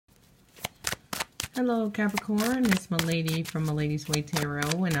Hello Capricorn, it's Malady from Maladys Way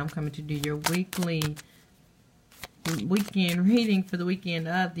Tarot, and I'm coming to do your weekly weekend reading for the weekend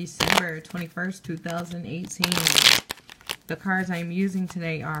of December 21st, 2018. The cards I'm using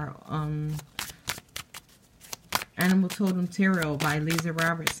today are Animal Totem Tarot by Lisa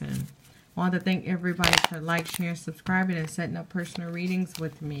Robertson. I want to thank everybody for sharing, subscribing, and setting up personal readings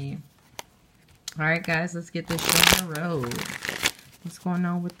with me. Alright guys, let's get this show on the road. What's going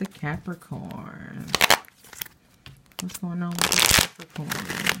on with the Capricorn? What's going on with the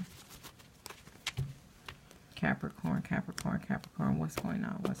Capricorn? Capricorn, Capricorn, Capricorn. What's going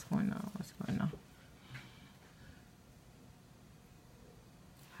on? What's going on? What's going on?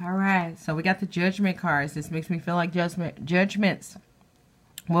 Alright, so we got the Judgment cards. This makes me feel like judgments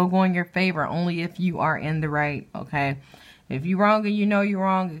will go in your favor only if you are in the right, okay? If you're wrong and you know you're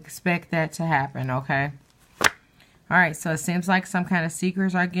wrong, expect that to happen, okay? Alright, so it seems like some kind of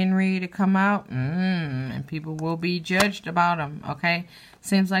secrets are getting ready to come out. And people will be judged about them, okay?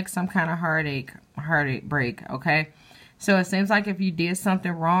 Seems like some kind of heartache break, okay? So it seems like if you did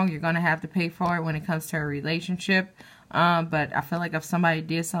something wrong, you're going to have to pay for it when it comes to a relationship. But I feel like if somebody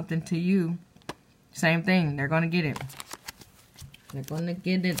did something to you, same thing. They're going to get it. They're going to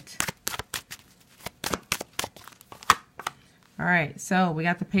get it. Alright, so we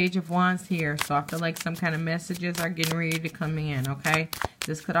got the Page of Wands here. So I feel like some kind of messages are getting ready to come in, okay?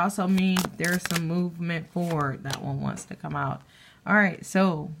 This could also mean there's some movement forward. That one wants to come out. Alright,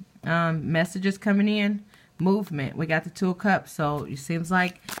 so messages coming in. Movement. We got the Two of Cups. So it seems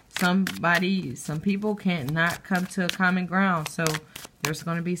like some people cannot come to a common ground. So there's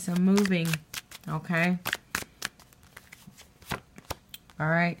going to be some moving, okay?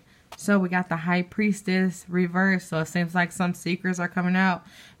 Alright. So we got the High Priestess reversed. So it seems like some secrets are coming out.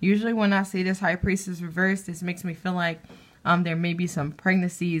 Usually when I see this High Priestess reversed, this makes me feel like there may be some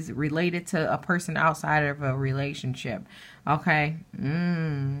pregnancies related to a person outside of a relationship. Okay.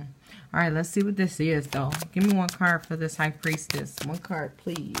 Alright, let's see what this is though. Give me one card for this High Priestess. One card,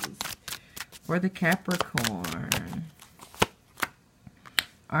 please. For the Capricorn.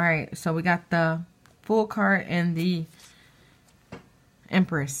 Alright, so we got the Fool card and the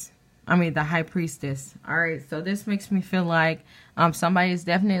Empress. I mean, the High Priestess. Alright, so this makes me feel like somebody is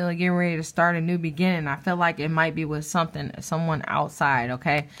definitely getting ready to start a new beginning. I feel like it might be with someone outside,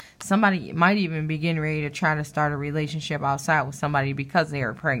 okay? Somebody might even be getting ready to try to start a relationship outside with somebody because they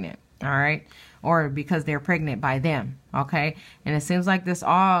are pregnant, alright? Or because they're pregnant by them, okay? And it seems like this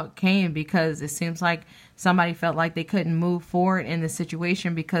all came because it seems like somebody felt like they couldn't move forward in the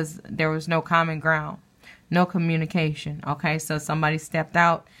situation because there was no common ground. No communication, okay? So somebody stepped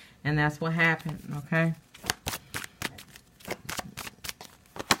out, and that's what happened, okay?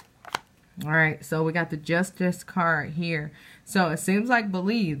 Alright, so we got the Justice card here. So it seems like,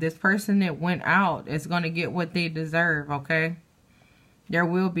 believe, this person that went out is going to get what they deserve, okay? There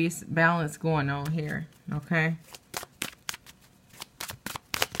will be balance going on here, okay?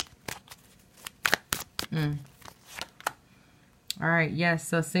 Alright, yes,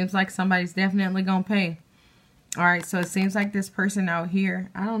 so it seems like somebody's definitely going to pay. Alright, so it seems like this person out here,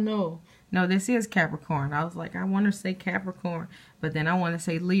 I don't know. No, this is Capricorn. I was like, I want to say Capricorn, but then I want to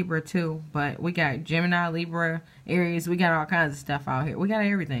say Libra too. But we got Gemini, Libra, Aries. We got all kinds of stuff out here. We got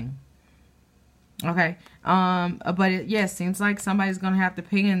everything. Okay. But yes, seems like somebody's going to have to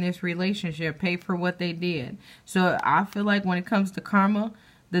pay in this relationship, pay for what they did. So I feel like when it comes to karma,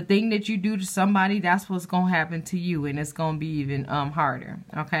 the thing that you do to somebody, that's what's going to happen to you, and it's going to be even harder.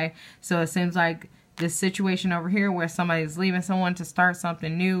 Okay. So it seems like this situation over here where somebody's leaving someone to start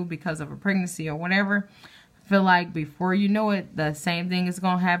something new because of a pregnancy or whatever, I feel like before you know it, the same thing is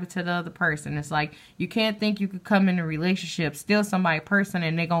going to happen to the other person. It's like you can't think you could come in a relationship, steal somebody's person,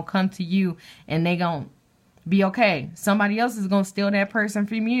 and they're going to come to you and they're going to be okay. Somebody else is going to steal that person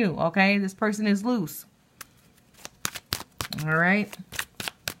from you, okay? This person is loose. All right.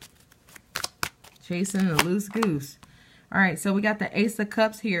 Chasing a loose goose. All right, so we got the Ace of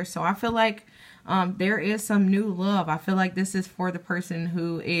Cups here. So I feel like there is some new love. I feel like this is for the person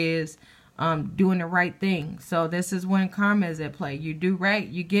who is doing the right thing. So this is when karma is at play. You do right,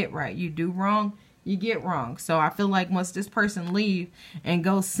 you get right. You do wrong, you get wrong. So I feel like once this person leave and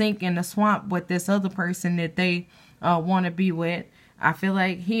go sink in the swamp with this other person that they want to be with, I feel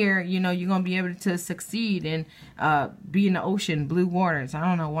like here, you know, you're going to be able to succeed and be in the ocean, blue waters. I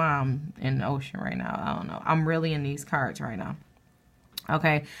don't know why I'm in the ocean right now. I don't know. I'm really in these cards right now.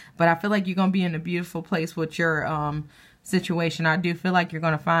 Okay, but I feel like you're going to be in a beautiful place with your situation. I do feel like you're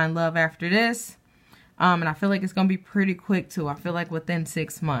going to find love after this. And I feel like it's going to be pretty quick too. I feel like within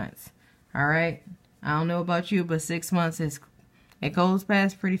 6 months. All right. I don't know about you, but 6 months is It goes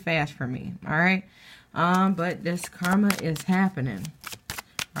past pretty fast for me. All right. But this karma is happening.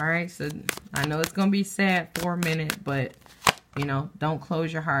 All right. So I know it's going to be sad for a minute, but, you know, don't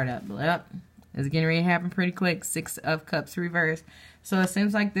close your heart up. Yep. It's getting ready to happen pretty quick. 6 of Cups reversed. So it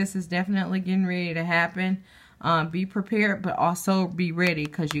seems like this is definitely getting ready to happen. Be prepared, but also be ready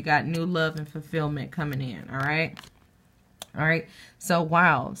because you got new love and fulfillment coming in. All right. All right. So,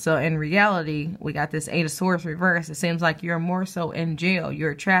 wow. So, in reality, we got this 8 of Swords reversed. It seems like you're more so in jail.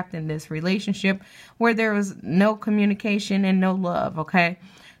 You're trapped in this relationship where there was no communication and no love. Okay.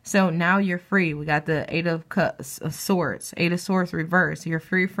 So, now you're free. We got the 8 of Swords. 8 of Swords reversed. You're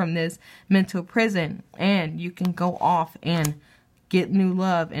free from this mental prison. And you can go off and get new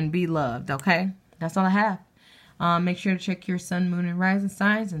love and be loved. Okay. That's all I have. Make sure to check your sun, moon, and rising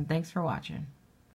signs. And thanks for watching.